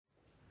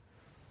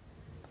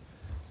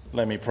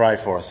Let me pray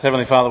for us.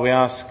 Heavenly Father, we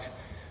ask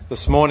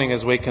this morning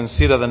as we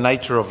consider the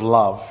nature of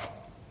love,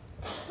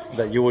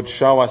 that you would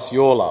show us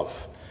your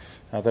love,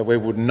 that we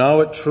would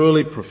know it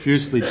truly,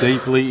 profusely,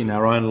 deeply in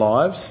our own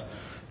lives,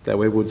 that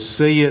we would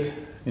see it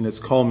in its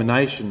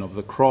culmination of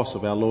the cross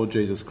of our Lord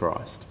Jesus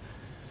Christ.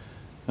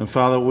 And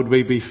Father, would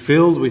we be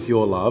filled with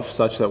your love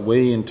such that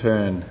we in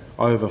turn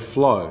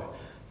overflow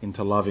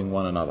into loving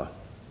one another.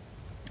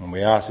 And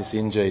we ask this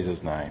in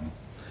Jesus' name.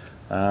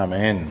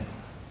 Amen.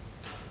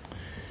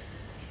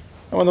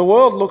 And when the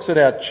world looks at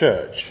our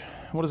church,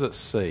 what does it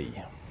see?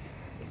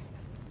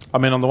 I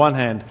mean, on the one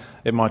hand,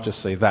 it might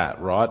just see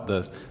that, right?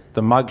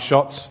 The mug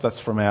shots, that's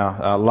from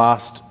our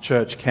last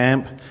church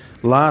camp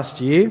last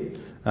year.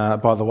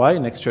 By the way,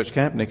 next church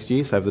camp, next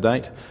year, save the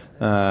date,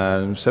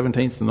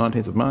 17th to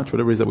 19th of March,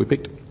 whatever it is that we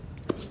picked.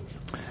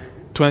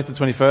 20th to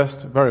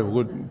 21st, very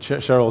good.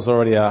 Cheryl's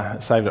already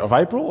saved it. Of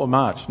April or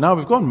March? No,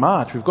 we've gone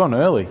March. We've gone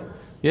early.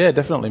 Yeah,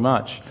 definitely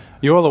March.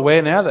 You're all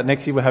aware now that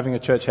next year we're having a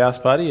church house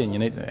party and you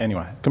need...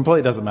 Anyway,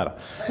 completely doesn't matter.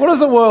 What does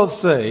the world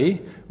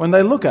see when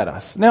they look at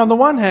us? Now, on the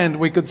one hand,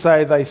 we could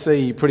say they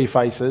see pretty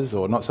faces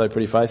or not so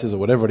pretty faces or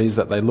whatever it is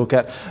that they look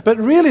at. But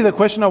really the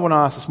question I want to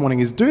ask this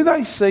morning is, do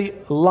they see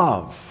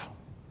love?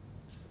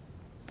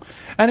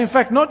 And in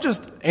fact, not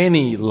just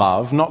any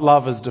love, not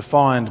love as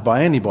defined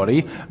by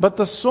anybody, but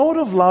the sort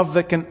of love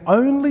that can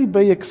only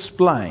be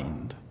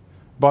explained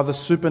by the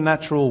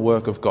supernatural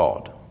work of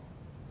God.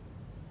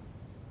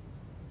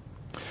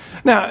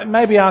 Now,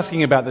 maybe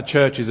asking about the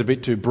church is a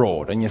bit too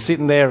broad, and you're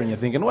sitting there and you're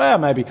thinking, well,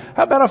 maybe,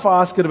 how about if I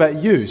ask it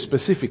about you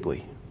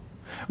specifically?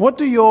 What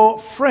do your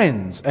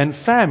friends and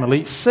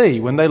family see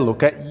when they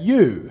look at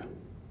you?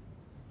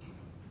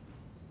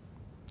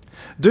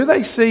 Do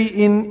they see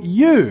in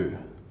you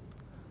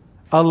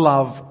a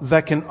love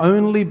that can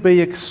only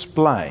be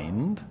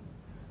explained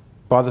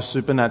by the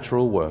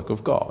supernatural work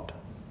of God?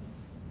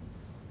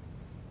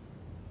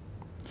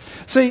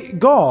 See,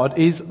 God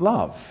is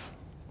love.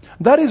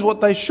 That is what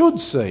they should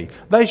see.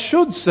 They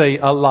should see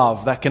a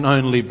love that can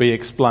only be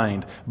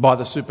explained by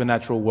the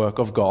supernatural work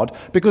of God,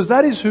 because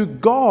that is who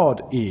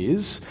God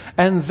is,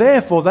 and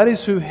therefore that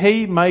is who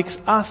He makes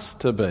us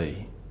to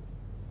be.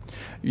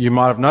 You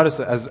might have noticed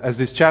that as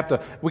this chapter,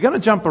 we're going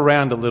to jump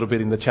around a little bit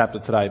in the chapter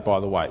today,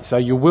 by the way. So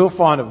you will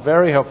find it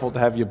very helpful to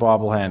have your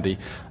Bible handy.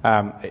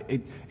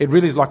 It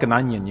really is like an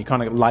onion. You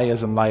kind of get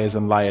layers and layers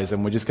and layers,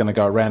 and we're just going to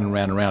go around and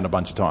round and round a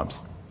bunch of times.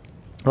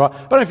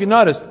 Right. But if you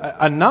notice,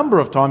 a number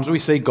of times we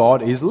see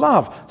God is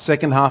love.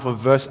 Second half of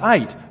verse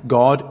 8,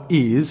 God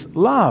is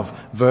love.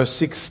 Verse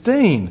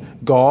 16,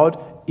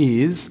 God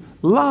is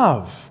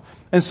love.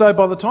 And so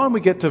by the time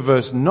we get to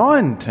verse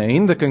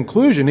 19, the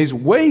conclusion is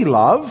we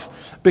love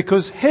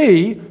because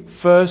He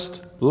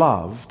first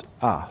loved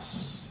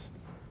us.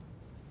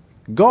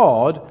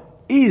 God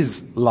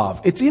is love.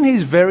 It's in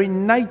His very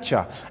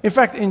nature. In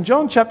fact, in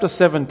John chapter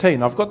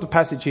 17, I've got the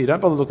passage here, don't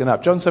bother looking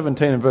up, John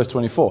 17 and verse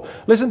 24.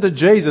 Listen to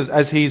Jesus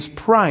as He's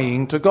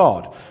praying to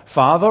God.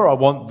 Father, I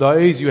want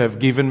those you have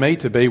given me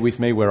to be with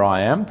me where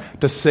I am,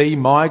 to see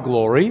my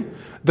glory,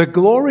 the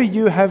glory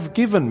you have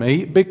given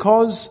me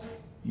because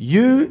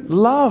you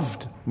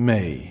loved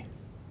me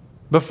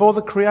before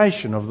the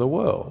creation of the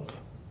world.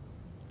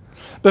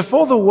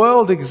 Before the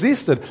world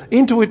existed,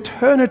 into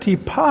eternity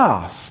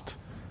past,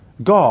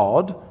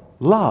 God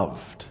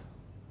loved.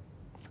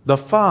 The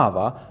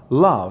Father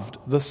loved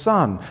the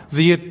Son.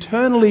 The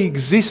eternally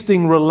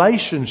existing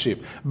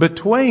relationship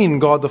between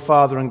God the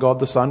Father and God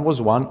the Son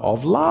was one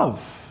of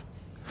love.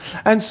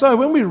 And so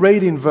when we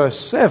read in verse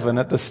 7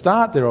 at the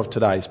start there of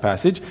today's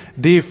passage,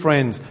 dear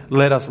friends,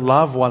 let us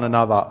love one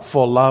another,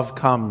 for love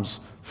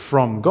comes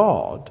from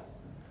God.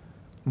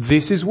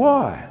 This is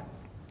why.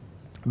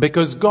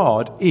 Because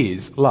God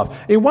is love.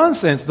 In one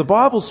sense, the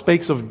Bible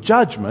speaks of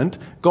judgment,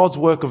 God's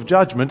work of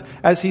judgment,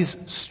 as His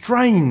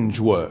strange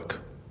work.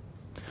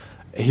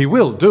 He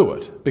will do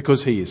it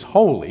because He is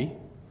holy,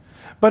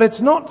 but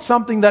it's not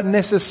something that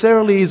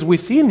necessarily is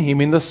within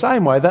Him in the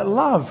same way that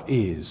love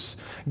is.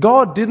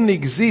 God didn't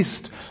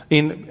exist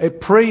in a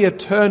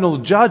pre-eternal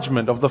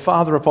judgment of the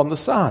Father upon the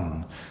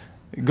Son.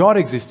 God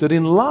existed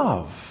in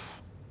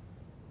love.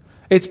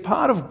 It's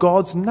part of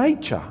God's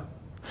nature,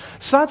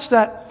 such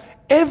that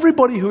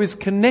everybody who is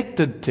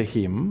connected to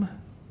Him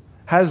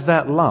has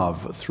that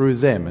love through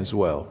them as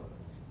well.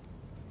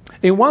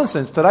 In one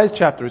sense, today's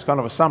chapter is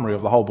kind of a summary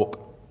of the whole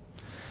book.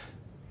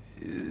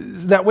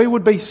 That we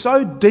would be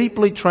so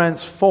deeply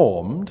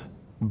transformed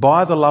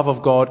by the love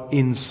of God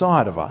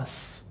inside of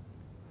us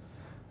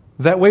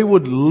that we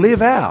would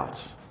live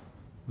out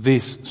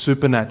this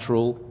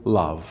supernatural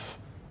love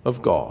of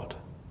God.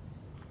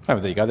 Oh,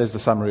 there you go. There's the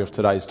summary of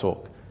today's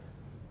talk.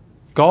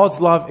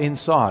 God's love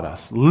inside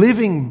us,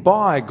 living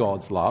by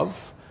God's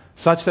love,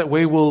 such that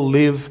we will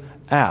live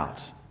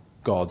out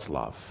God's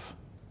love.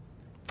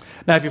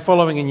 Now, if you're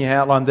following in your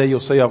outline there,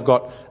 you'll see I've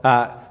got,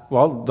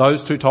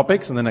 those two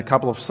topics and then a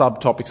couple of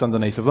subtopics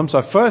underneath of them.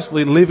 So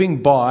firstly,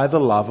 living by the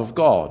love of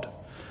God.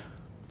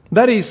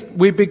 That is,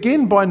 we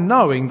begin by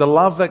knowing the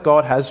love that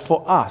God has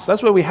for us.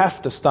 That's where we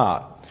have to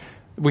start.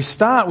 We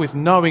start with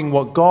knowing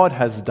what God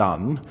has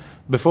done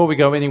before we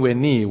go anywhere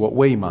near what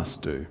we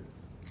must do.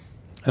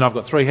 And I've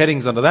got 3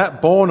 headings under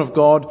that: born of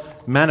God,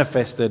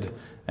 manifested,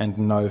 and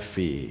no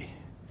fear.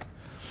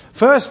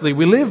 Firstly,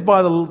 we live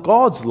by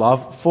God's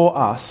love for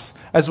us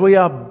as we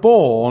are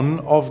born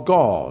of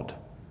God.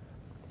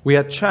 We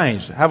are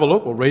changed. Have a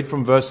look. We'll read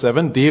from verse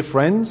 7. Dear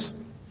friends,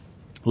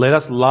 let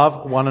us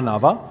love one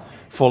another,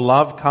 for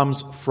love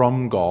comes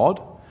from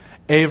God.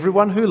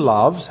 Everyone who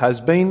loves has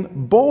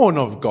been born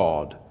of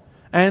God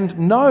and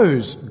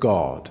knows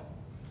God.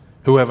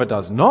 Whoever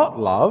does not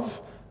love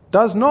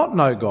does not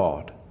know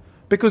God,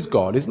 because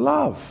God is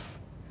love.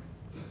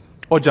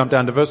 Or jump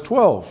down to verse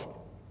 12.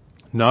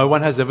 No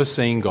one has ever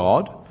seen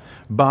God,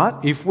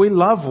 but if we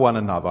love one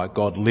another,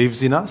 God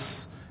lives in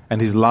us, and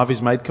his love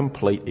is made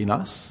complete in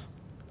us.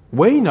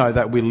 We know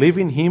that we live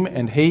in him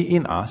and he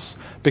in us,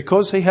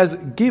 because he has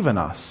given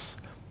us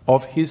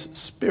of his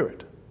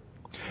Spirit.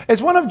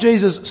 It's one of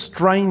Jesus'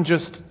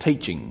 strangest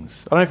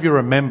teachings. I don't know if you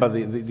remember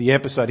the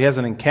episode. He has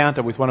an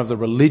encounter with one of the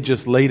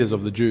religious leaders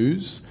of the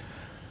Jews,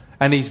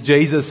 and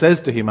Jesus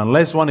says to him,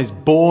 unless one is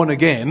born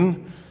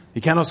again, he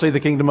cannot see the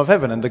kingdom of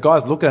heaven. And the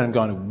guys look at him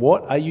going,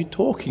 what are you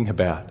talking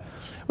about?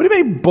 What do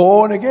you mean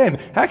born again?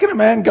 How can a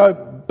man go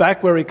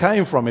back where he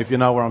came from, if you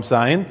know what I'm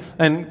saying,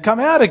 and come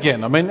out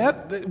again? I mean,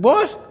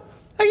 what?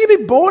 How can you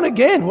be born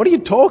again? What are you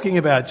talking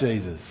about,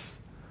 Jesus?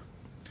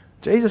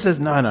 Jesus says,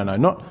 no,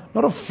 not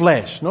of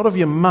flesh, not of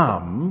your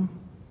mum,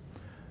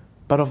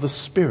 but of the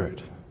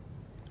Spirit.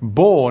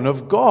 Born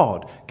of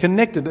God,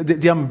 connected,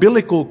 the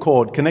umbilical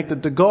cord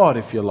connected to God,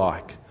 if you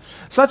like,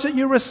 such that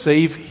you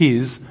receive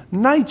his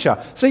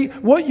nature. See,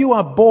 what you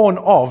are born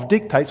of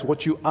dictates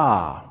what you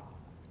are.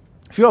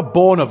 If you are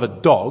born of a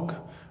dog,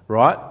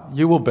 right,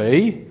 you will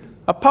be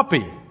a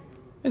puppy.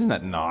 Isn't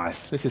that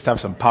nice? Let's just have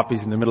some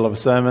puppies in the middle of a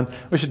sermon.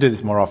 We should do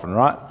this more often,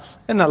 right?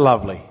 Isn't that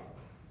lovely?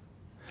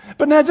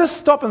 But now just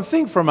stop and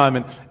think for a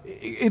moment.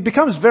 It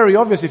becomes very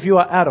obvious if you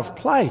are out of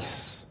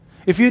place.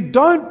 If you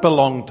don't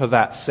belong to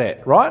that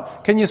set, right?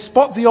 Can you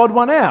spot the odd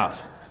one out?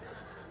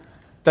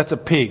 That's a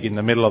pig in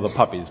the middle of the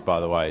puppies, by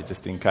the way,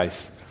 just in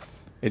case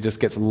it just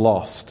gets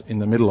lost in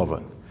the middle of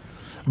it.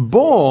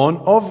 Born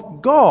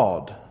of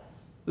God,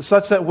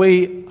 such that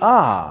we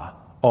are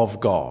of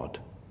God,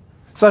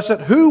 such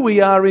that who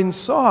we are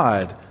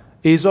inside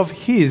is of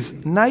his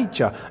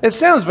nature. It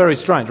sounds very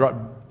strange, right?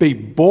 Be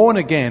born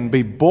again,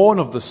 be born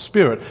of the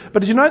Spirit.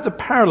 But did you note the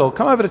parallel?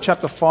 Come over to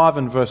chapter 5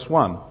 and verse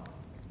 1.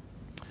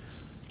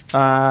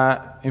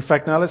 In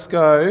fact, now let's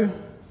go.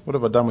 What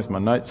have I done with my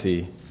notes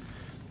here?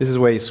 This is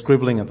where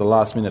scribbling at the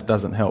last minute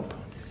doesn't help.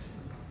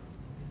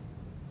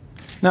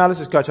 Now let's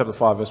just go chapter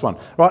 5 verse 1.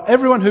 Right,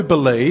 everyone who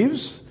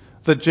believes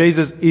that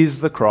Jesus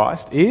is the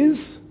Christ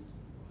is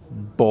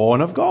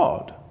born of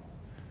God.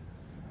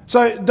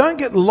 So don't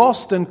get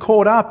lost and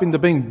caught up in the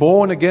being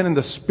born again and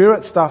the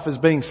Spirit stuff as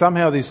being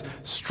somehow this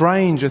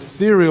strange,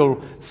 ethereal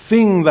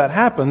thing that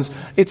happens.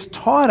 It's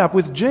tied up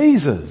with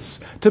Jesus.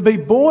 To be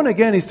born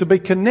again is to be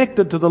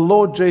connected to the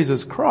Lord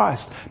Jesus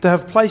Christ, to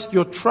have placed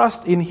your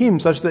trust in him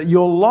such that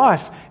your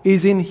life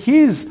is in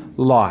his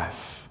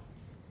life.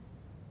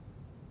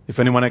 If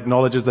anyone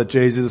acknowledges that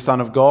Jesus is the Son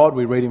of God,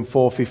 we read in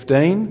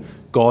 4:15,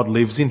 God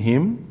lives in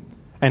him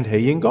and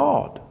he in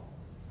God.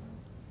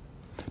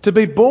 To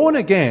be born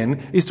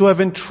again is to have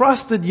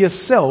entrusted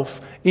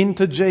yourself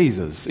into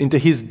Jesus, into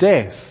his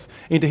death,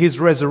 into his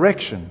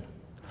resurrection,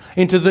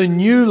 into the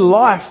new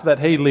life that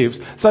he lives,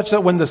 such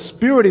that when the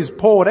Spirit is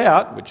poured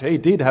out, which he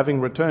did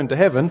having returned to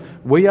heaven,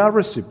 we are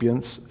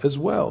recipients as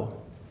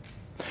well.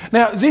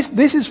 Now,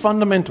 this is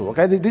fundamental,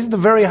 okay? This is the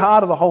very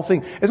heart of the whole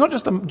thing. It's not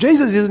just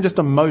Jesus isn't just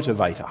a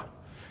motivator.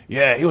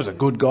 Yeah, he was a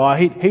good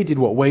guy. He did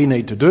what we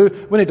need to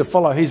do. We need to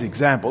follow his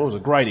example. It was a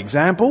great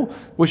example.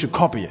 We should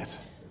copy it.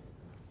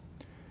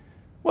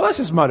 Well, that's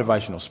just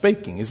motivational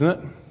speaking, isn't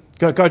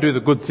it? Go do the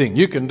good thing.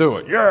 You can do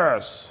it.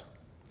 Yes.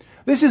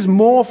 This is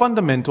more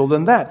fundamental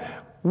than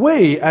that.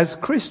 We, as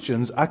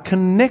Christians, are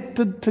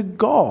connected to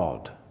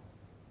God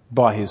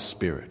by his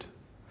Spirit,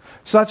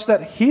 such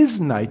that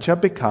his nature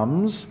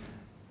becomes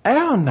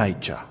our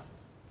nature.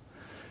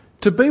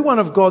 To be one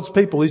of God's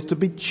people is to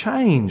be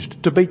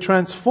changed, to be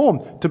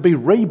transformed, to be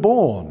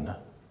reborn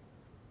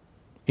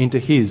into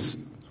his,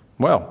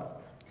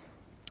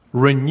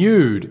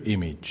 renewed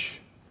image.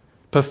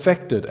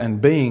 Perfected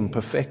and being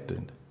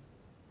perfected.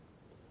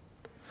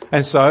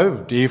 And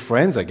so, dear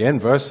friends, again,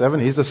 verse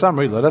 7, here's the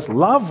summary. Let us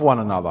love one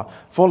another,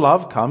 for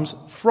love comes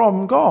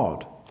from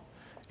God.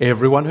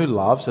 Everyone who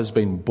loves has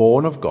been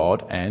born of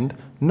God and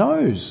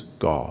knows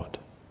God.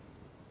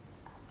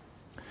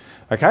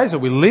 Okay, so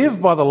we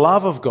live by the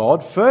love of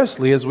God,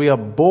 firstly, as we are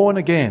born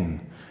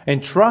again,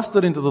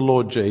 entrusted into the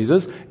Lord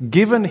Jesus,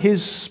 given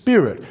his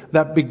Spirit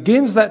that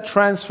begins that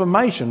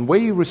transformation.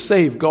 We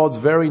receive God's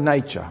very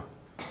nature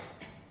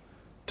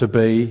to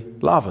be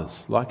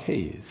lovers like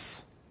he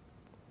is.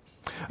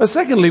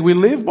 Secondly, we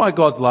live by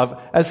God's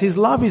love as his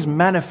love is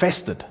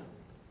manifested.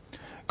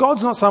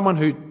 God's not someone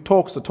who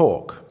talks the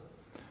talk.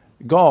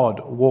 God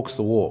walks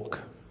the walk.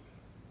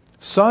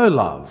 So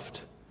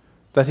loved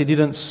that he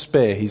didn't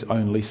spare his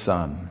only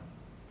son.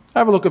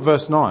 Have a look at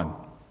verse 9.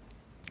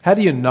 How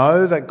do you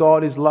know that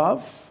God is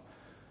love?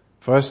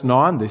 Verse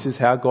 9, this is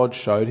how God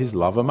showed his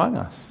love among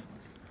us.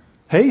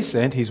 He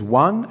sent his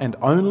one and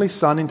only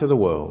Son into the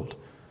world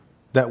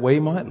that we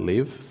might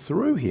live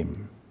through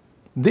him.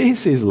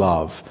 This is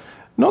love.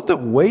 Not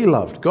that we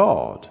loved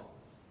God,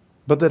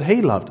 but that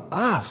he loved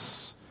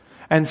us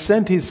and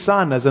sent his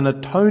Son as an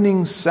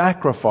atoning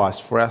sacrifice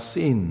for our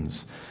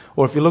sins.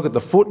 Or if you look at the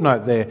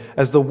footnote there,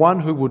 as the one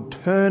who would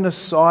turn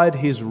aside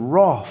his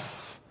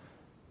wrath,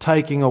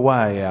 taking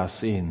away our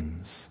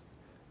sins.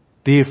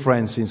 Dear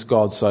friends, since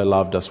God so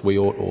loved us, we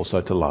ought also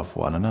to love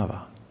one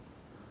another.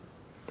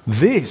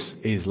 This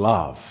is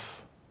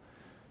love.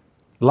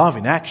 Love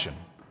in action.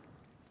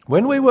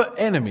 When we were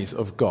enemies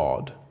of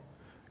God,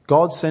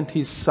 God sent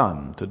his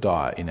Son to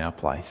die in our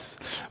place.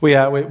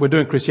 We're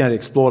doing Christianity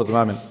Explored at the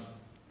moment.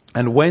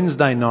 And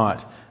Wednesday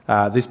night,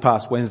 this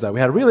past Wednesday, we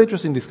had a really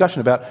interesting discussion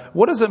about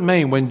what does it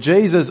mean when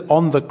Jesus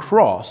on the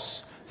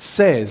cross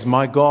says,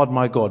 my God,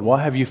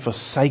 why have you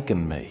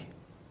forsaken me?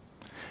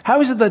 How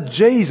is it that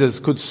Jesus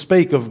could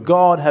speak of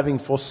God having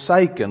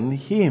forsaken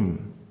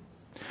him?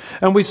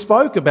 And we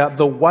spoke about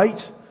the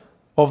weight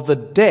of the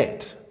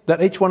debt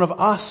that each one of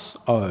us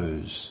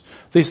owes.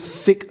 This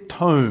thick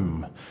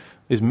tome,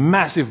 this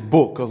massive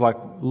book of like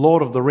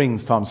Lord of the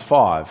Rings times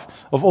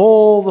 5, of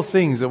all the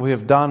things that we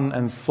have done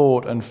and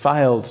thought and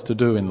failed to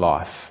do in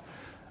life,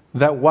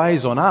 that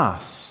weighs on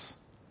us,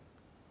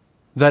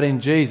 that in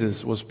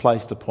Jesus was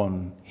placed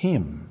upon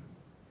him.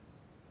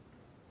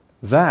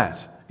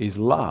 That is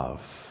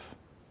love.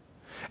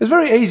 It's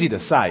very easy to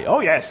say, oh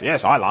yes,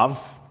 I love.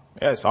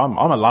 Yes, I'm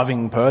a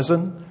loving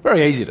person.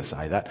 Very easy to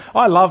say that.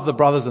 I love the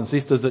brothers and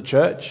sisters at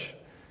church.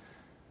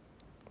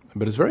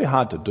 But it's very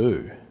hard to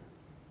do.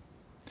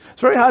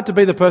 It's very hard to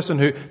be the person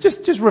who,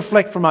 just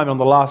reflect for a moment on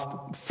the last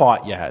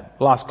fight you had,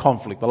 the last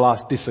conflict, the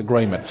last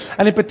disagreement.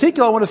 And in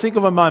particular, I want to think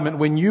of a moment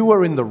when you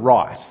were in the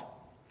right.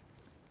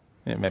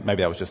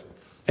 Maybe that was just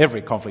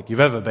every conflict you've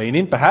ever been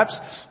in,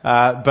 perhaps.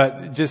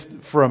 But just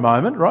for a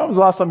moment, right? When was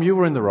the last time you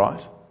were in the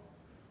right?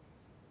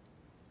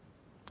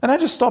 And I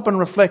just stop and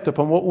reflect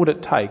upon what would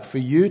it take for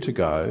you to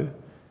go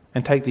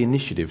and take the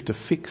initiative to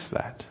fix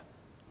that.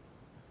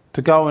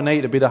 To go and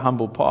eat a bit of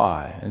humble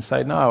pie and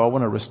say, no, I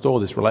want to restore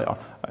this relationship.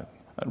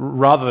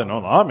 Rather than,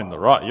 oh, I'm in the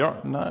right.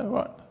 No,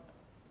 right.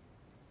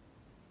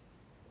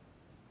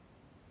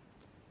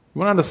 You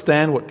want to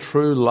understand what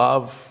true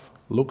love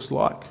looks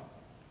like?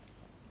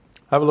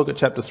 Have a look at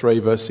chapter 3,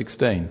 verse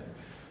 16.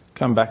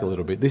 Come back a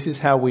little bit. This is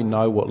how we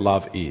know what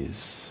love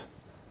is.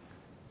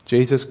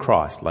 Jesus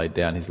Christ laid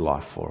down his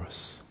life for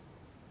us.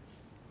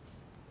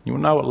 You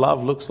want to know what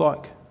love looks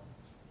like?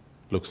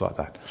 Looks like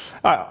that.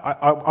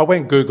 I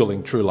went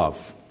Googling true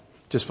love,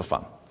 just for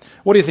fun.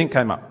 What do you think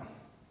came up?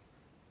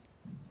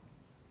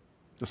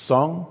 The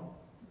song?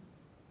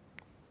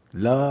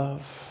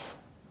 Love.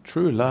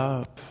 True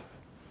love.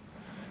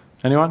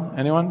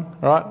 Anyone?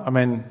 Right? I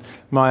mean,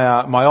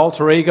 my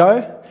alter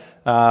ego,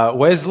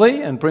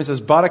 Wesley and Princess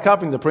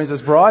Buttercup in The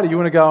Princess Bride. You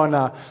want to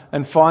go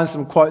and find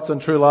some quotes on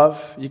true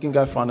love? You can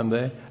go find them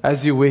there.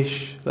 As you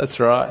wish. That's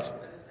right.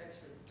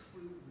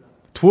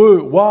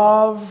 Twoo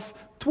wav.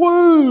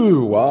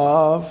 Twoo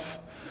wav.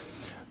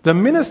 The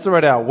minister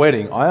at our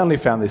wedding, I only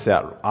found this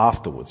out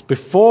afterwards.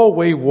 Before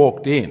we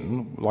walked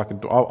in,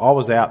 I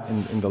was out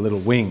in the little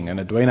wing and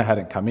Edwina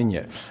hadn't come in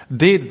yet,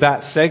 did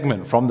that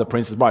segment from The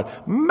Princess Bride.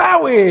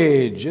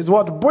 Marriage is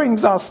what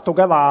brings us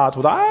together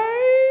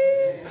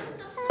today.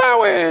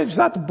 Marriage,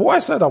 that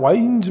blessed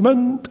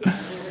arrangement.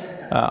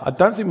 I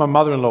don't think my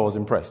mother-in-law was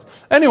impressed.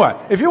 Anyway,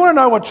 if you want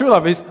to know what true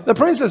love is, The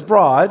Princess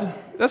Bride,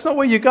 that's not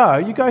where you go.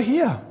 You go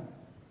here.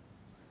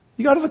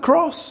 You go to the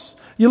cross.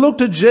 You look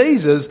to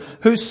Jesus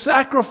who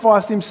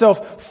sacrificed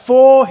himself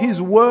for his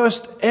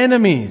worst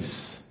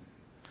enemies.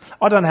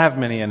 I don't have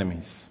many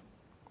enemies.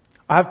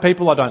 I have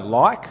people I don't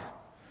like,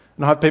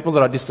 and I have people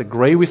that I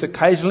disagree with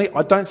occasionally.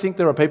 I don't think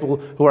there are people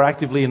who are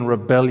actively in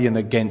rebellion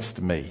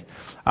against me.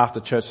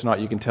 After church tonight,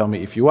 you can tell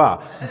me if you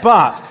are.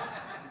 But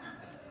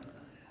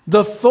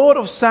the thought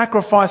of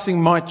sacrificing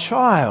my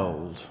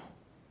child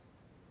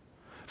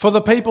for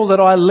the people that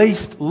I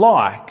least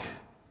like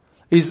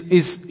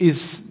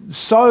is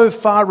so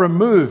far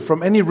removed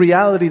from any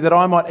reality that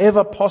I might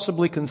ever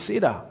possibly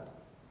consider.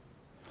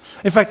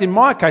 In fact, in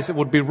my case, it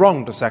would be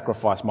wrong to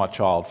sacrifice my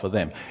child for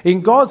them.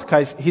 In God's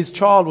case, his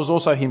child was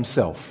also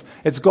himself.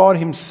 It's God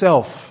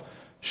himself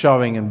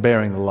showing and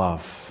bearing the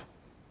love.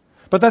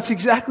 But that's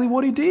exactly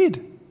what he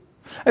did.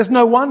 It's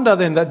no wonder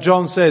then that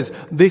John says,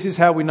 this is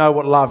how we know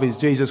what love is.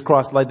 Jesus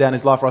Christ laid down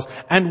his life for us,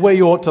 and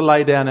we ought to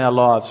lay down our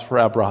lives for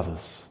our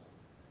brothers.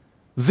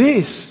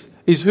 This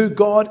is who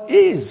God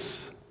is.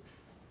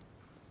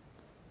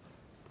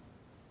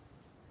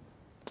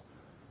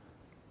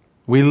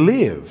 We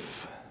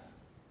live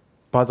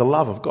by the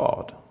love of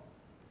God.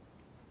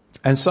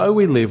 And so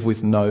we live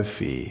with no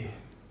fear.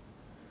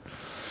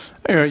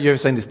 You ever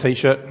seen this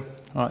t-shirt?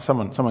 All right,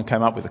 someone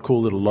came up with a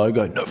cool little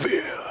logo. No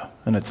fear.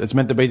 And it's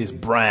meant to be this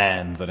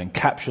brand that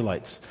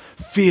encapsulates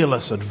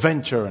fearless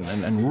adventure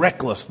and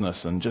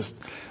recklessness and just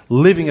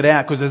living it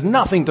out because there's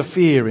nothing to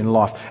fear in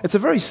life. It's a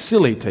very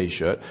silly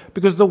t-shirt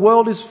because the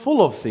world is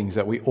full of things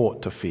that we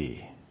ought to fear.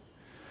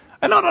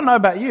 And I don't know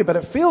about you, but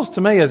it feels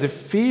to me as if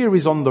fear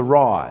is on the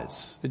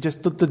rise. It's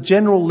just the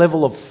general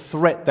level of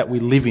threat that we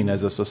live in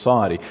as a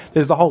society.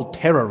 There's the whole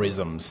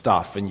terrorism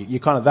stuff and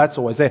you kind of, that's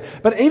always there.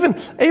 But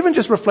even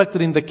just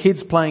reflected in the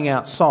kids playing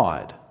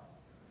outside.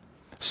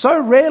 So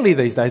rarely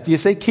these days do you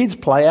see kids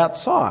play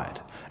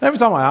outside. And every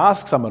time I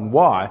ask someone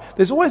why,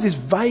 there's always this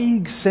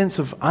vague sense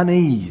of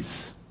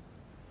unease.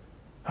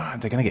 Oh,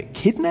 they're going to get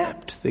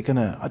kidnapped. They're going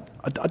to,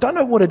 I don't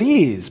know what it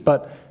is,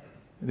 but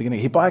they're going to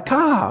get hit by a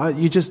car.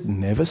 You just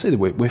never see that.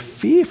 We're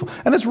fearful.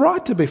 And it's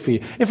right to be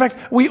feared. In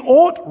fact, we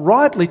ought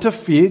rightly to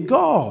fear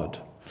God.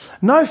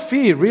 No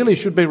fear really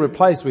should be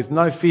replaced with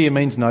no fear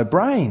means no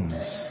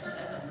brains.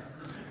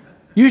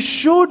 You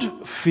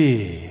should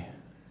fear.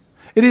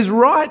 It is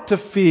right to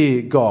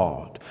fear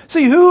God.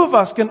 See, who of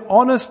us can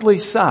honestly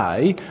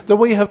say that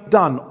we have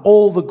done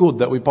all the good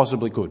that we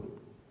possibly could?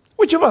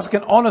 Which of us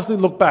can honestly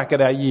look back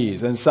at our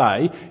years and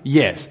say,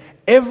 yes,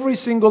 every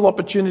single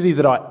opportunity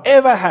that I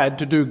ever had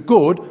to do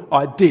good,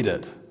 I did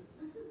it?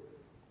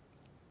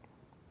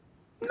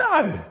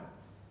 No.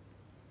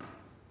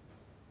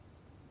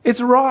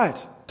 It's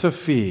right to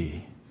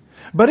fear.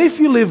 But if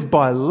you live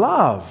by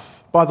love,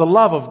 by the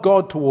love of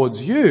God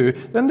towards you,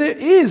 then there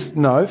is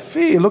no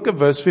fear. Look at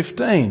verse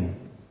 15.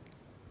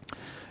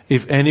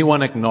 If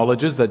anyone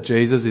acknowledges that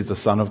Jesus is the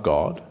Son of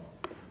God,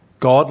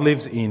 God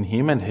lives in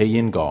him and he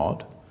in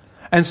God.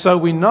 And so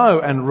we know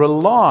and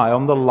rely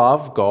on the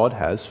love God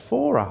has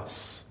for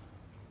us.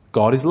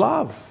 God is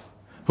love.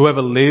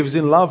 Whoever lives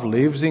in love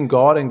lives in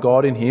God and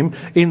God in him.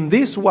 In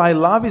this way,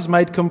 love is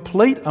made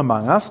complete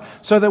among us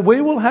so that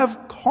we will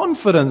have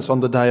confidence on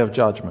the day of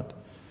judgment.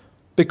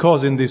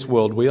 Because in this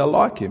world we are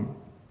like him.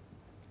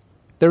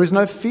 There is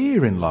no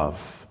fear in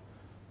love,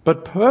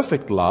 but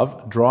perfect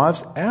love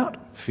drives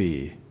out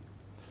fear.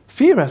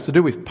 Fear has to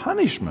do with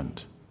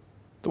punishment.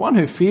 The one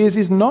who fears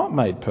is not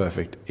made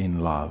perfect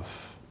in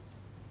love.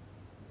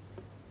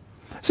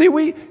 See,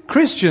 we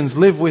Christians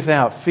live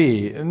without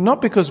fear,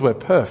 not because we're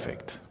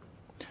perfect,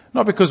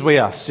 not because we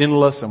are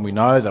sinless and we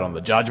know that on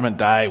the judgment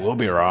day we'll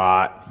be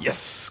right,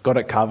 yes, got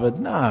it covered.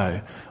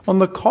 No, on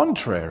the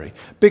contrary,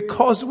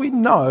 because we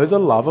know the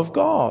love of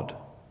God.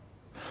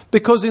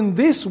 Because in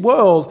this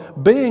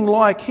world, being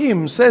like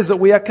him says that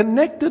we are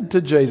connected to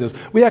Jesus.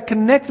 We are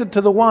connected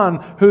to the one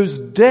whose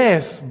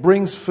death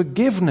brings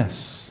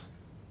forgiveness,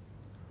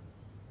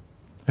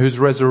 whose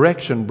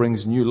resurrection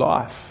brings new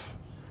life.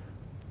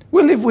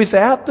 We live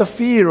without the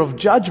fear of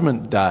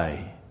judgment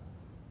day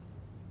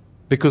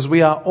because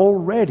we are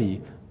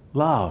already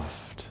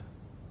loved.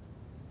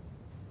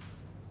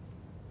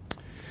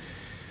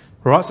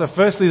 Right, so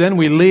firstly then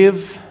we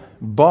live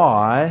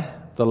by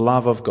the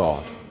love of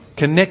God.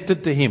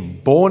 Connected to him,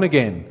 born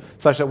again,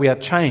 such that we are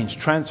changed,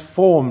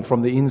 transformed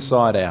from the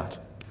inside out.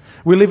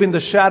 We live in the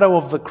shadow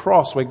of the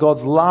cross where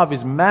God's love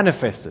is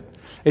manifested.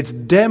 It's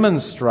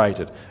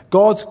demonstrated.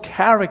 God's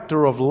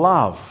character of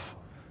love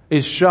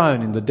is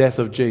shown in the death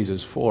of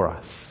Jesus for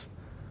us.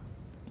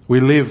 We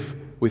live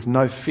with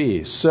no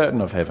fear,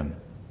 certain of heaven.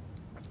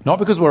 Not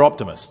because we're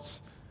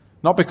optimists.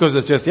 Not because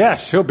it's just, yeah,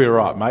 she'll be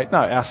right, mate. No,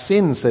 our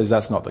sin says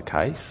that's not the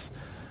case.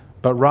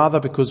 But rather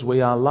because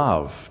we are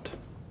loved.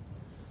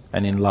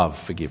 And in love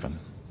forgiven.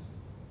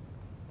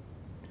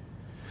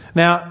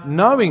 Now,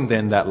 knowing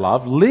then that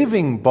love,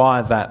 living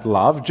by that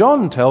love,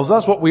 John tells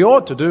us what we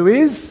ought to do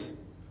is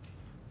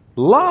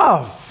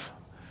love.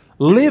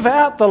 Live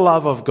out the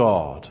love of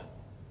God.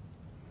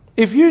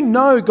 If you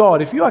know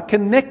God, if you are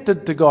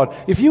connected to God,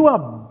 if you are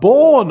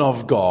born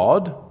of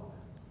God,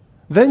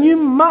 then you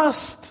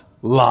must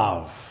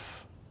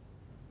love.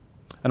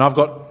 And I've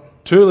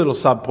got two little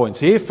sub-points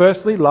here.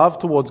 Firstly, love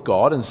towards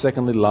God, and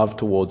secondly, love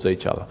towards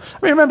each other. I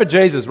mean, remember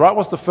Jesus, right?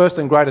 What's the first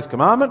and greatest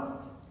commandment?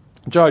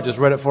 Joe just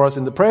read it for us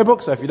in the prayer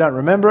book, so if you don't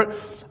remember it,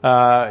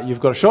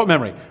 you've got a short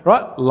memory,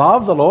 right?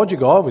 Love the Lord your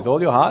God with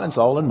all your heart and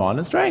soul and mind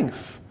and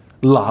strength.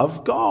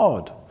 Love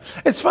God.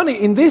 It's funny,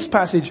 in this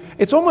passage,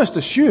 it's almost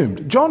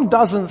assumed. John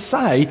doesn't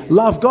say,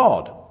 love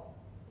God.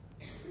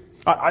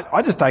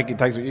 I just take it,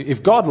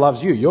 if God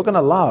loves you, you're going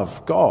to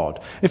love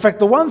God. In fact,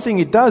 the one thing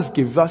it does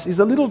give us is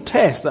a little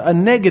test, a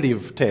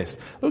negative test.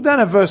 Look down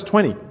at verse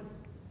 20.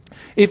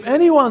 If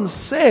anyone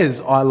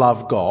says, I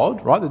love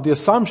God, right, the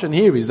assumption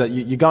here is that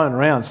you're going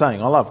around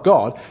saying, I love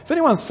God. If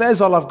anyone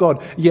says, I love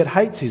God, yet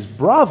hates his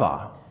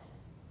brother,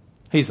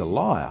 he's a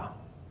liar.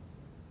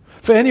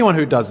 For anyone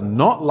who does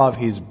not love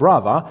his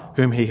brother,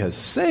 whom he has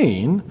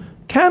seen,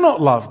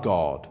 cannot love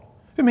God,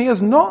 whom he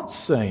has not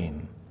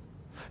seen.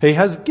 He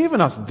has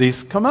given us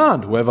this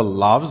command: whoever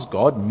loves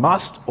God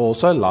must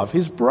also love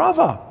his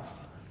brother.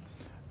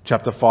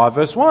 Chapter 5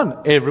 verse 1,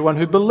 everyone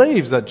who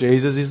believes that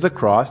Jesus is the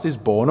Christ is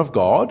born of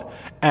God,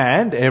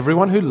 and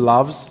everyone who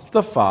loves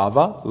the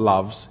Father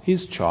loves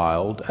his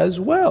child as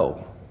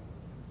well.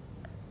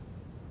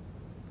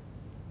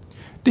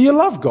 Do you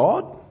love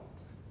God?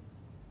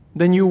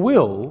 then you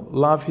will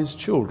love his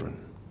children.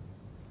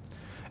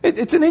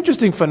 It's an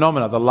interesting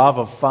phenomenon, the love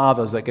of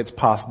fathers that gets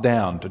passed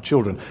down to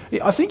children.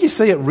 I think you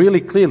see it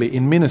really clearly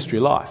in ministry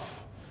life.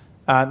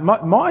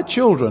 My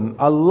children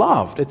are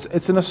loved.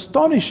 It's an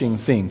astonishing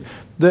thing.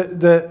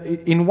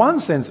 In one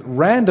sense,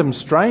 random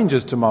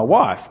strangers to my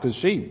wife, because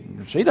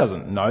she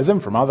doesn't know them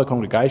from other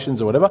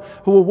congregations or whatever,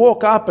 who will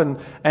walk up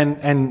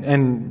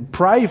and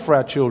pray for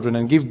our children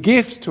and give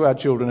gifts to our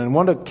children and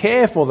want to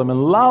care for them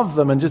and love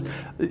them, and just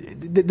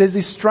there's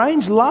this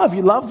strange love.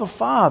 You love the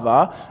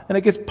father, and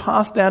it gets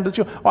passed down to the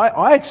children.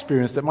 I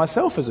experienced it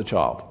myself as a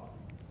child.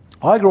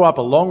 I grew up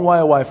a long way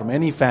away from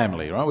any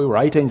family, right? We were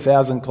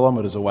 18,000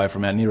 kilometres away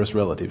from our nearest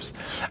relatives.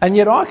 And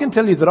yet I can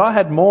tell you that I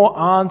had more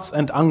aunts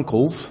and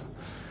uncles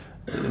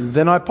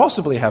than I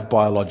possibly have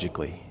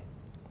biologically.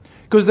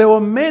 Because there were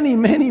many,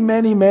 many,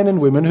 many men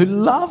and women who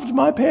loved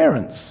my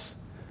parents.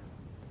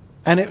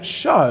 And it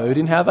showed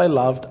in how they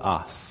loved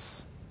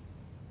us.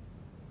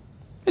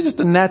 It's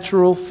just a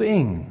natural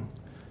thing.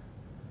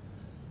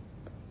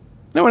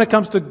 Now, when it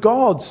comes to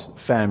God's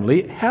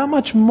family, how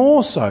much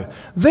more so?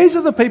 These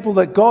are the people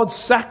that God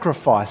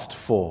sacrificed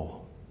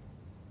for.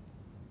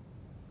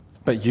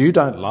 But you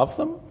don't love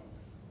them?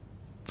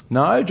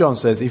 No, John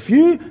says, if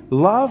you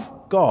love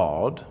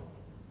God,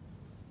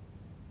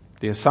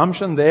 the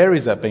assumption there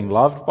is that being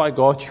loved by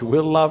God, you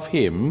will love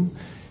him,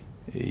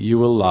 you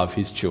will love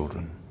his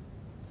children.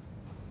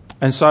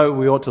 And so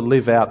we ought to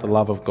live out the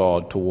love of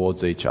God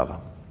towards each other.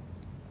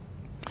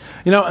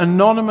 You know,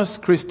 anonymous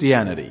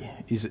Christianity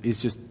is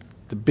just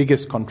the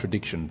biggest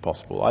contradiction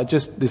possible.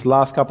 This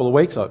last couple of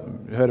weeks, I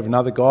heard of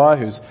another guy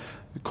who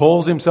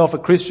calls himself a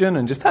Christian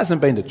and just hasn't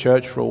been to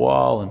church for a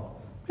while, and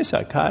it's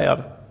okay.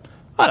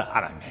 I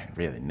don't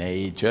really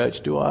need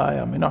church, do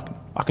I? I mean,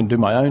 I can do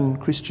my own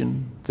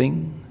Christian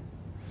thing.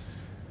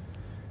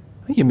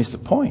 I think you missed the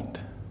point.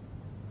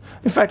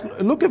 In fact,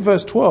 look at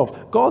verse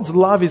 12. God's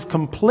love is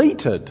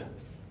completed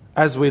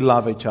as we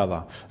love each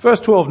other.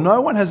 Verse 12, no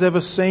one has ever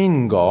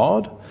seen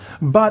God,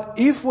 but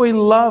if we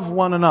love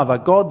one another,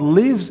 God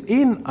lives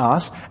in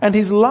us and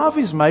his love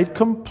is made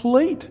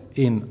complete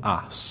in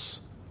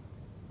us.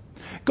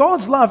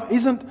 God's love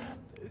isn't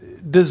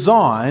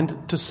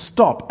designed to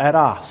stop at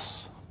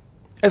us.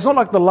 It's not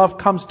like the love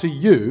comes to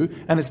you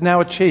and it's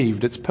now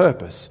achieved its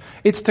purpose.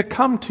 It's to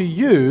come to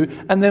you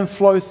and then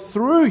flow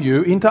through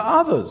you into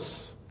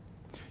others.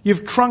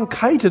 You've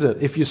truncated it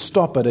if you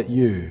stop it at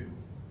you.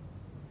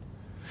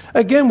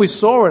 Again, we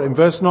saw it in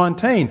verse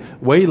 19.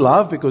 We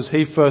love because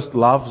he first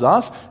loves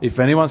us. If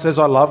anyone says,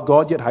 I love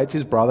God, yet hates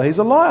his brother, he's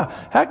a liar.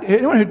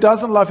 Anyone who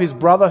doesn't love his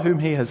brother whom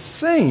he has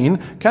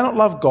seen cannot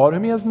love God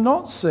whom he has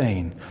not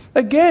seen.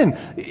 Again,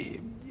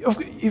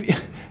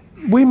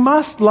 we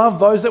must love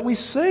those that we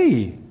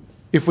see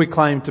if we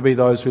claim to be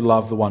those who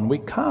love the one we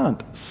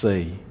can't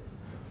see.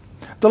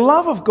 The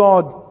love of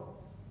God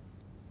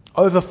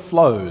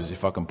overflows,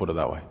 if I can put it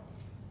that way.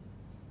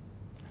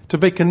 To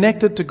be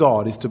connected to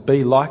God is to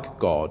be like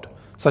God,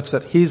 such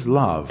that his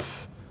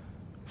love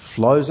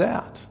flows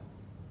out.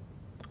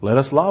 Let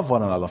us love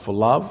one another, for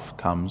love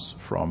comes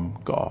from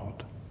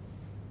God.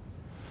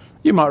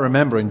 You might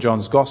remember in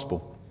John's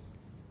Gospel,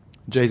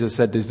 Jesus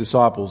said to his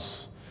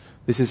disciples,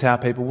 this is how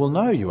people will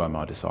know you are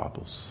my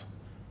disciples,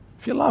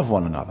 if you love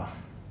one another.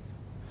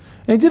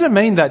 And he didn't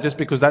mean that just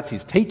because that's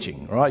his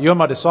teaching, right? You're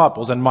my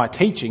disciples and my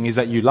teaching is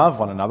that you love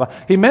one another.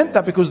 He meant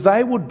that because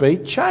they would be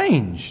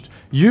changed.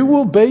 You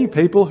will be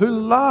people who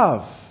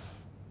love.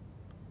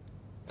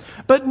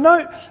 But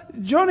no,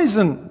 John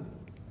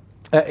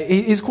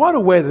he's quite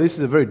aware that this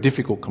is a very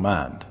difficult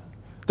command.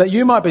 That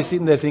you might be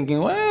sitting there thinking,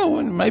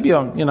 well, maybe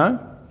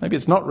maybe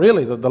it's not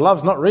really, the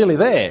love's not really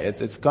there.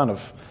 It's kind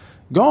of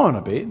gone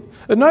a bit.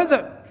 But know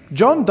that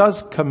John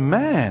does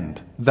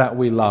command that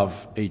we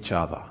love each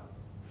other.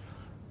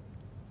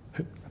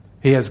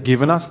 He has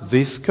given us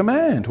this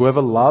command.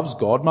 Whoever loves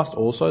God must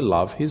also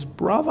love his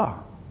brother.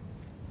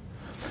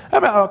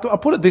 I'll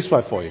put it this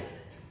way for you.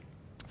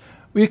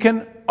 You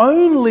can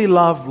only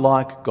love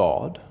like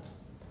God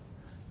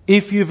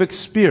if you've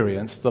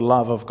experienced the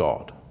love of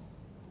God.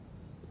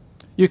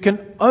 You can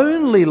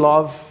only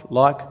love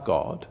like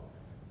God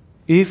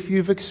if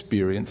you've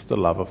experienced the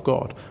love of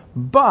God.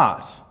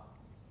 But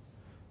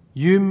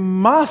you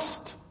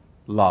must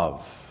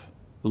love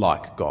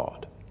like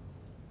God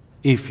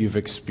if you've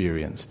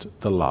experienced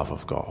the love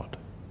of God.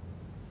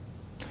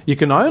 You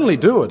can only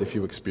do it if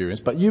you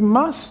experience, but you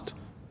must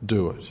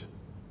do it.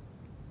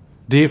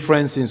 Dear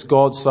friends, since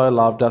God so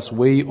loved us,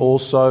 we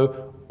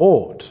also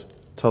ought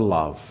to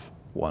love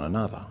one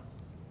another.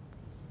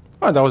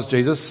 Oh, that was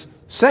Jesus'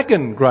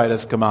 second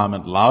greatest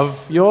commandment.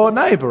 Love your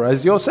neighbour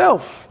as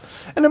yourself.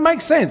 And it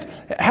makes sense.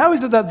 How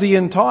is it that the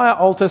entire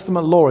Old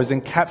Testament law is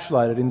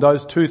encapsulated in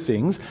those two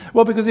things?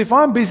 Well, because if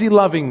I'm busy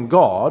loving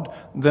God,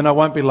 then I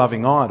won't be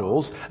loving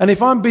idols. And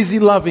if I'm busy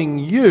loving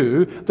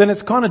you, then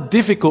it's kind of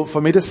difficult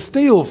for me to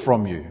steal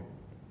from you.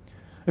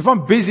 If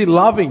I'm busy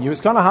loving you,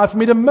 it's kind of hard for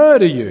me to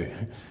murder you.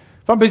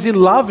 If I'm busy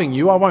loving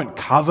you, I won't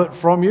covet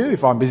from you.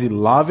 If I'm busy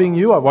loving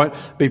you, I won't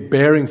be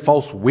bearing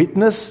false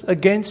witness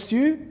against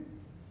you.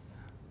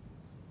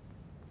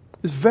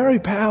 It's very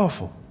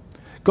powerful.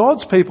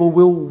 God's people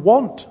will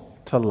want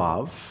to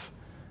love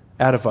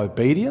out of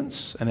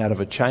obedience and out of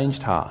a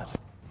changed heart.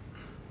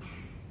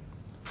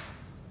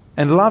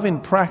 And love in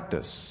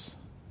practice,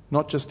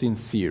 not just in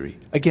theory.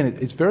 Again,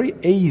 it's very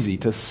easy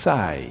to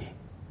say,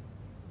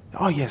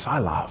 oh yes, I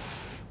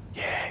love.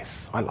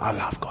 Yes, I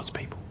love God's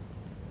people.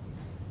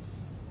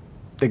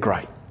 They're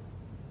great.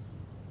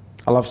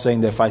 I love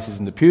seeing their faces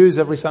in the pews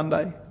every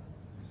Sunday.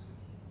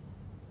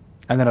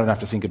 And then I don't have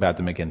to think about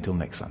them again till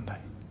next Sunday.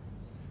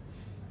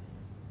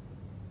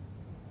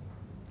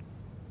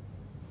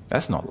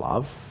 That's not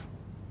love.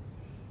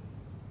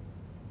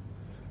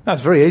 Now,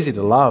 it's very easy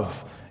to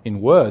love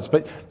in words,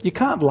 but you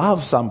can't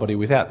love somebody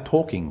without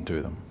talking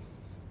to them.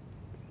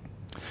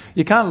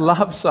 You can't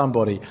love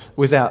somebody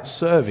without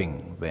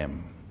serving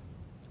them,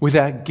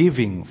 without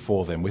giving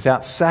for them,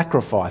 without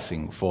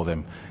sacrificing for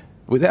them,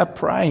 without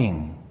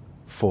praying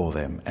for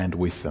them and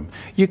with them.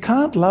 You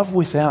can't love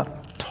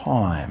without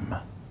time.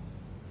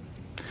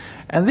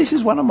 And this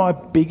is one of my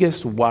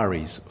biggest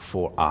worries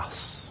for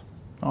us.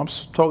 I'm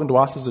talking to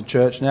us as a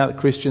church now, the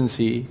Christians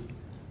here.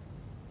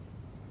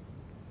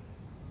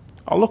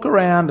 I look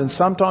around and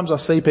sometimes I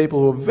see people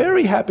who are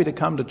very happy to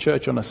come to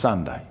church on a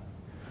Sunday.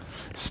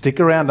 Stick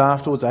around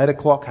afterwards, 8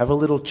 o'clock, have a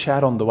little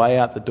chat on the way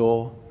out the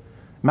door.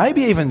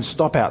 Maybe even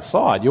stop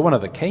outside. You're one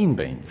of the keen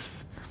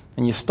beans.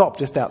 And you stop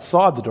just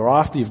outside the door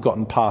after you've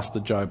gotten past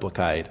the Joe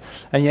blockade.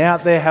 And you're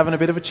out there having a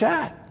bit of a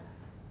chat.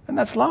 And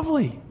that's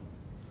lovely.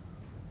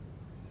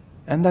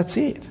 And that's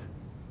it.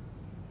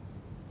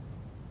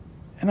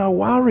 And I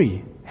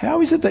worry, how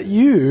is it that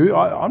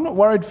I'm not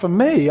worried for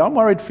me, I'm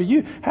worried for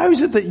you. How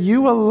is it that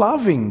you are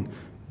loving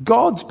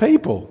God's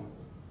people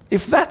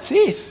if that's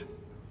it?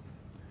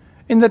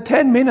 In the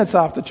 10 minutes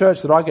after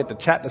church that I get to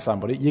chat to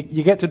somebody,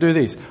 you get to do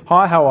this.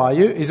 Hi, how are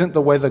you? Isn't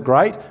the weather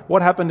great?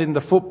 What happened in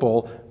the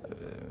football?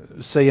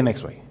 See you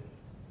next week.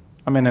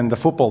 And the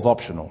football's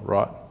optional,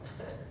 right?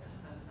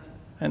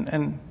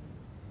 And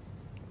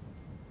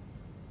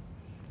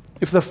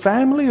if the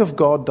family of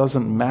God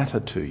doesn't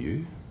matter to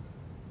you,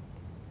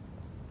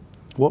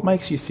 what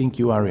makes you think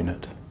you are in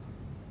it?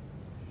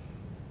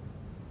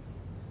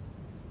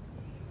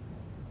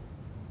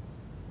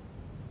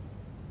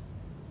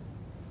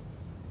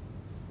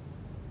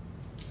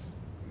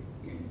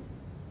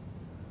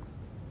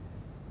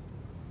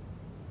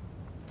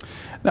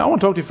 Now, I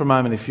want to talk to you for a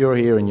moment if you're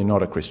here and you're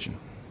not a Christian.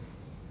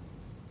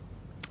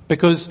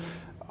 Because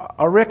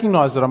I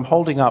recognise that I'm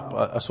holding up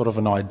a sort of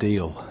an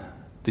ideal,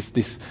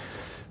 this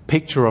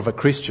picture of a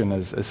Christian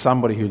as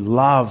somebody who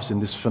loves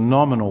in this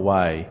phenomenal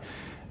way.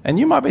 And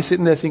you might be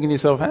sitting there thinking to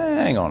yourself,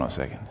 hang on a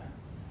second.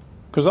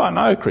 Because I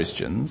know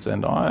Christians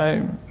and I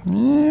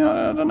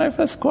don't know if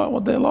that's quite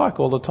what they're like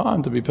all the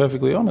time, to be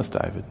perfectly honest,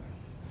 David.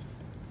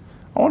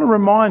 I want to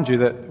remind you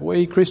that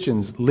we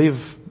Christians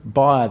live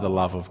by the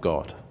love of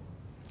God.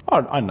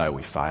 I know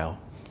we fail.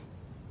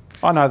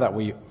 I know that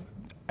we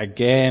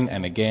again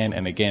and again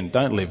and again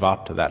don't live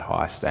up to that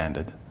high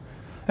standard.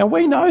 And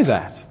we know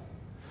that.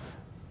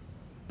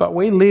 But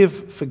we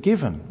live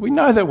forgiven. We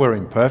know that we're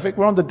imperfect.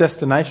 We're on the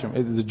destination.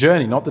 It's the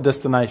journey, not the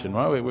destination,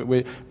 right?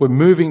 We're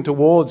moving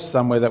towards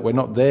somewhere that we're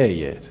not there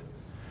yet.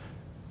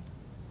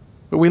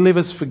 But we live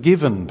as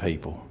forgiven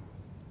people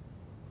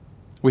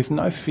with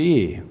no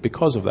fear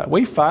because of that.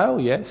 We fail,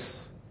 yes,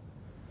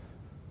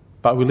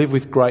 but we live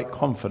with great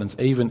confidence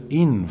even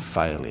in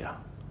failure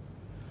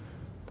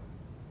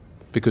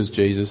because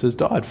Jesus has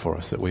died for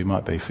us that we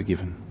might be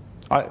forgiven.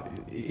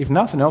 If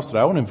nothing else today,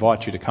 I want to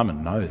invite you to come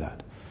and know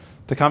that.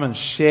 To come and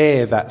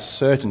share that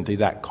certainty,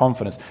 that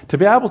confidence. To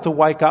be able to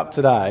wake up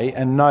today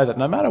and know that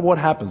no matter what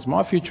happens,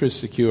 my future is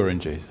secure in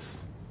Jesus.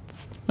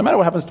 No matter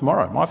what happens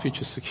tomorrow, my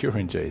future is secure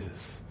in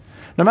Jesus.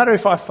 No matter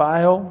if I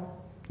fail,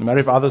 no matter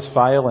if others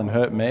fail and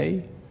hurt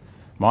me,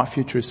 my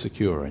future is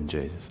secure in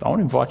Jesus. I want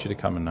to invite you to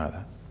come and know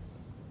that.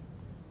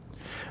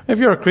 If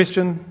you're a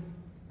Christian,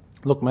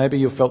 look, maybe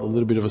you felt a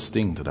little bit of a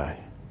sting today.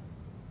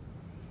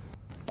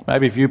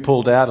 Maybe if you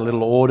pulled out a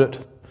little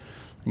audit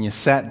and you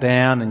sat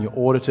down and you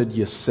audited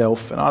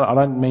yourself, and I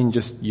don't mean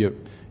just your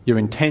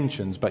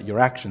intentions, but your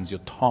actions, your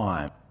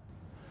time.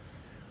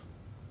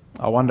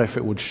 I wonder if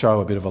it would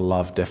show a bit of a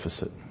love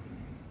deficit.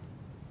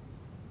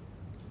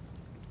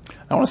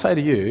 I want to say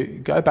to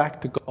you, go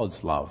back to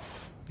God's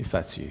love, if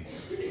that's you.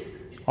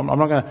 I'm not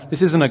going to.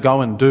 This isn't a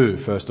go and do,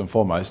 first and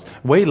foremost.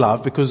 We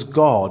love because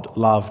God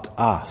loved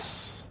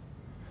us.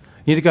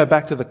 You need to go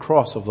back to the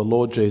cross of the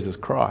Lord Jesus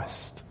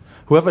Christ.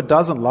 Whoever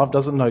doesn't love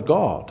doesn't know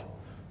God.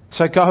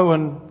 So go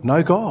and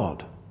know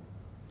God.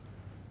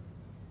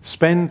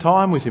 Spend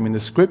time with Him in the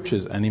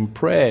Scriptures and in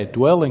prayer,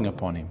 dwelling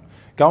upon Him.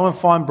 Go and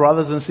find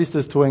brothers and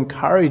sisters to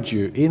encourage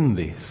you in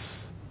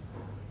this.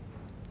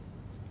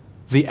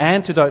 The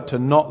antidote to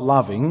not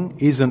loving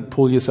isn't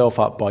pull yourself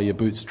up by your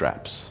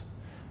bootstraps.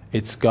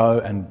 It's go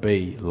and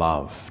be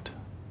loved.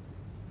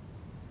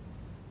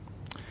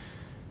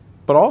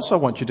 But I also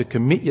want you to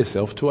commit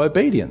yourself to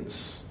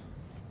obedience.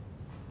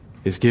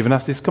 He's given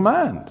us this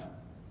command.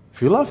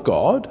 If you love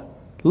God,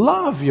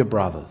 love your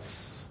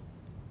brothers.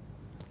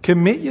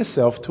 Commit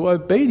yourself to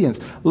obedience.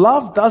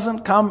 Love doesn't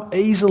come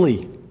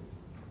easily.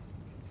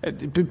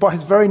 By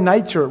its very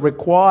nature, it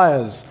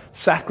requires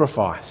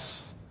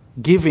sacrifice,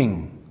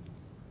 giving.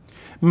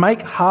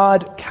 Make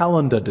hard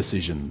calendar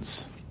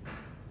decisions.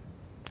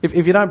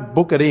 If you don't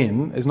book it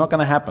in, it's not going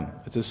to happen.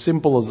 It's as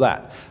simple as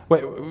that.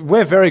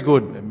 We're very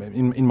good,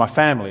 in my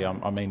family,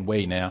 I mean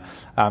we now,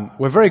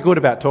 we're very good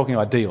about talking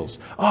about deals.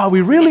 Oh, we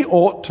really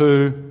ought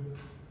to,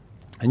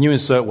 and you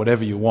insert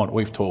whatever you want,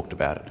 we've talked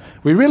about it.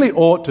 We really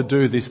ought to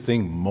do this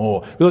thing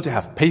more. We ought to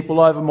have people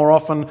over more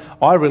often.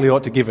 I really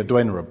ought to give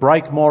Edwina a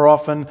break more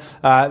often.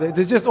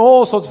 There's just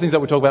all sorts of things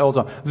that we talk about all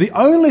the time. The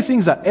only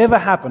things that ever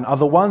happen are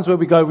the ones where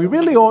we go, we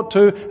really ought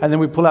to, and then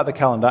we pull out the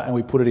calendar and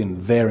we put it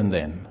in there and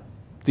then.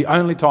 The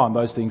only time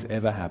those things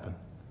ever happen.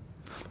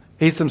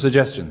 Here's some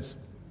suggestions.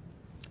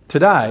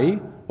 Today,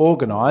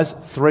 organise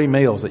 3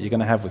 meals that you're going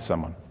to have with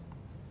someone.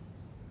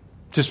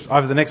 Just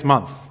over the next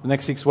month, the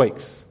next 6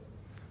 weeks.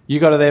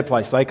 You go to their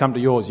place, they come to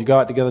yours, you go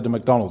out together to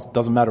McDonald's,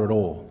 doesn't matter at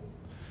all.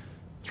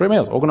 3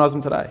 meals, organise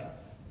them today.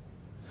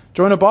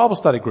 Join a Bible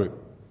study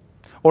group.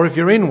 Or if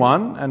you're in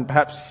one and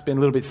perhaps been a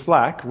little bit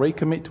slack,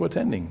 recommit to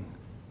attending.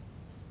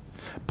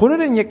 Put it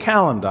in your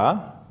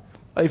calendar.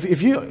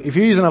 If you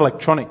use an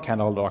electronic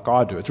calendar like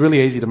I do, it's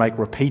really easy to make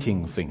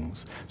repeating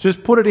things. So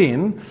just put it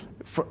in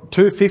for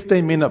 2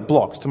 15-minute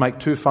blocks to make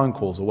 2 phone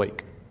calls a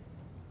week.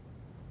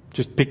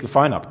 Just pick the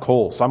phone up,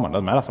 call someone,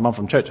 doesn't matter, someone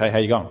from church. Hey, how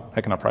you going?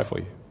 How can I pray for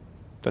you?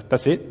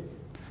 That's it.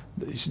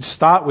 You should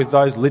start with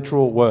those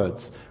literal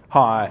words.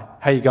 Hi,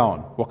 how you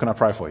going? What can I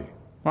pray for you?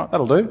 Right,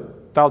 that'll do.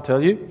 They'll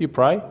tell you. You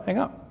pray, hang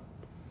up.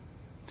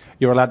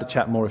 You're allowed to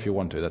chat more if you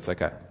want to. That's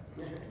okay.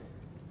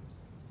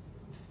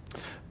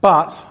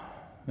 But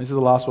this is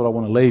the last word I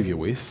want to leave you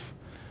with.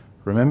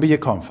 Remember your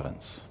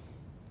confidence.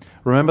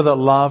 Remember that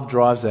love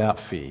drives out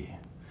fear.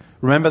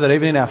 Remember that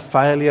even in our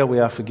failure we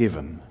are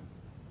forgiven.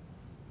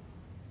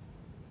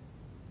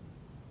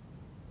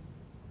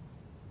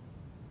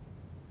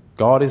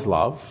 God is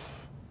love.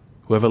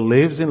 Whoever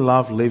lives in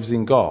love lives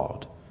in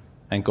God,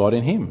 and God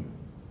in him.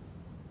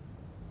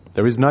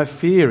 There is no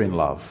fear in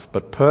love,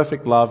 but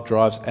perfect love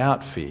drives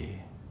out fear.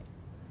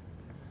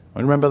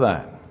 And remember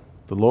that.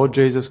 The Lord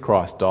Jesus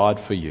Christ died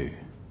for you.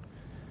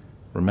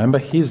 Remember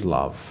his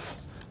love,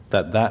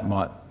 that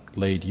might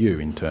lead you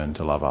in turn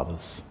to love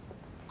others.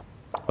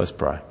 Let's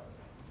pray.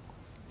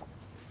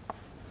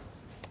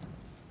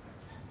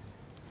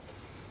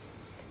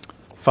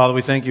 Father,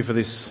 we thank you for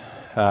this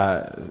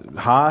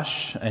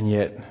harsh and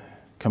yet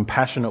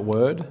compassionate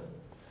word.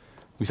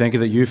 We thank you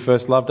that you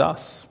first loved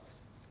us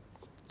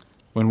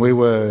when we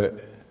were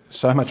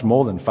so much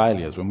more than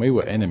failures, when we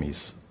were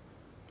enemies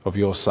of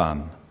your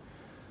Son.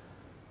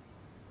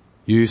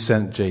 You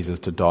sent Jesus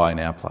to die in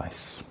our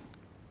place.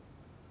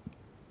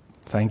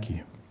 Thank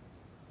you.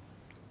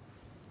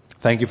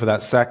 Thank you for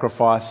that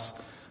sacrifice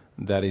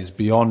that is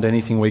beyond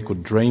anything we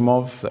could dream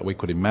of, that we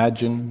could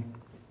imagine,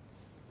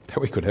 that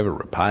we could ever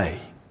repay.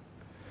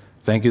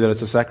 Thank you that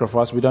it's a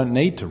sacrifice we don't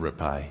need to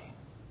repay.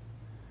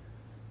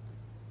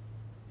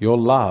 Your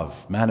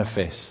love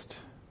manifest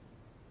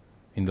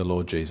in the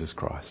Lord Jesus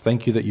Christ.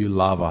 Thank you that you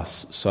love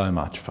us so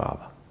much,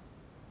 Father.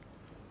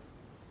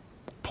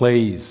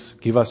 Please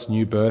give us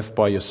new birth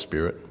by your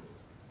Spirit,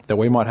 that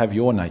we might have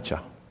your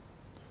nature.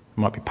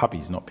 We might be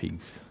puppies, not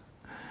pigs.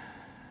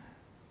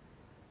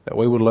 That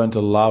we would learn to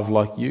love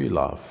like you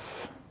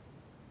love.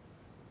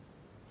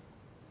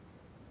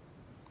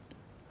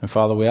 And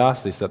Father, we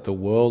ask this, that the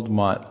world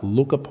might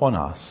look upon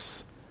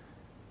us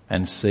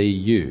and see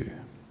you.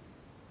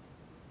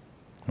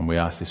 And we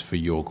ask this for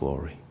your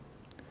glory.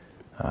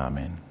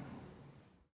 Amen.